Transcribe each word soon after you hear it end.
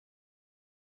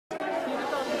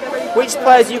Which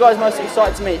players are you guys most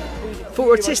excited to meet?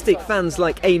 For autistic fans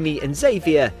like Amy and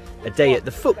Xavier, a day at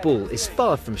the football is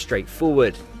far from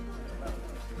straightforward.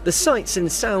 The sights and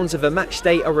sounds of a match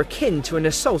day are akin to an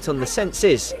assault on the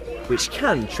senses, which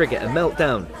can trigger a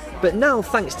meltdown. But now,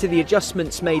 thanks to the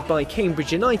adjustments made by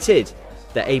Cambridge United,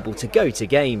 they're able to go to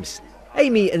games.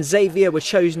 Amy and Xavier were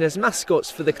chosen as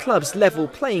mascots for the club's Level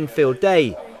Playing Field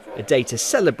Day, a day to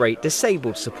celebrate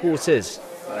disabled supporters.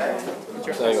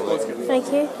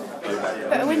 Thank you.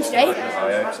 Better win today.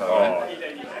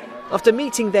 After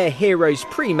meeting their heroes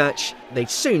pre-match, they'd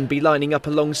soon be lining up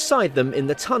alongside them in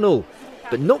the tunnel,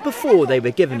 but not before they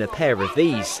were given a pair of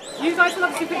these. You guys will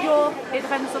obviously put your ear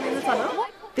defenders on in the tunnel.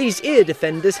 These ear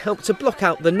defenders help to block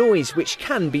out the noise, which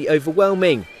can be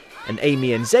overwhelming, and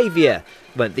Amy and Xavier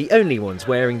weren't the only ones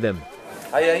wearing them.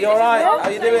 Are you alright? How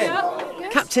are you doing?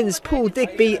 Captains Paul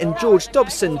Digby and George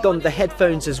Dobson donned the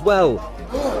headphones as well.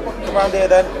 Come round here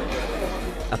then.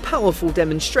 A powerful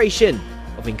demonstration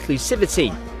of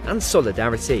inclusivity and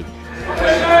solidarity.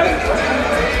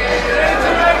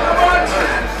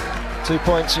 2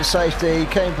 points for safety.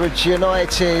 Cambridge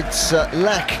United's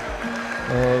lack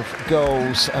of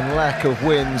goals and lack of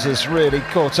wins has really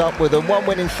caught up with them. One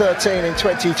win in 13 in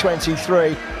 2023.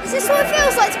 Is this what it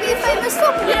feels like to be a famous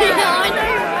footballer? Yeah, I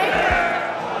know,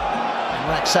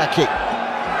 right? Raksaki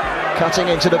cutting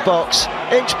into the box.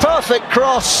 Inch perfect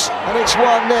cross, and it's 1-0.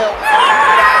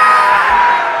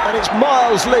 And it's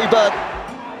Miles Liebert.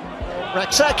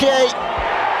 Raksaki.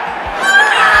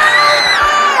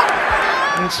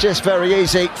 It's just very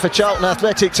easy for Charlton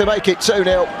Athletic to make it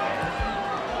 2-0.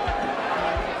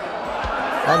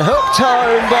 And hooked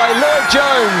home by Lloyd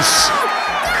Jones.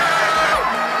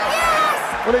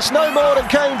 Well, it's no more than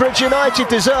Cambridge United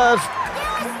deserve.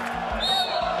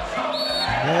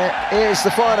 There is the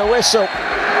final whistle.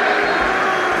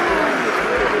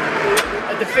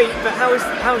 A defeat, but how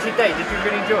was your day? Did you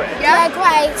really enjoy it? Yeah,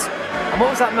 great. And what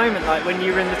was that moment like when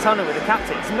you were in the tunnel with the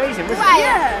captain? It's amazing, wasn't Great. it?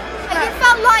 Yeah. Like, it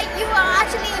felt like you were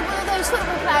actually one of those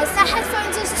football players. The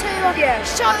headphones is to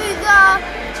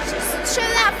show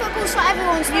that football's for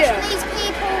everyone, especially these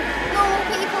people, normal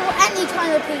people, any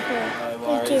kind of people.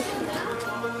 Thank you.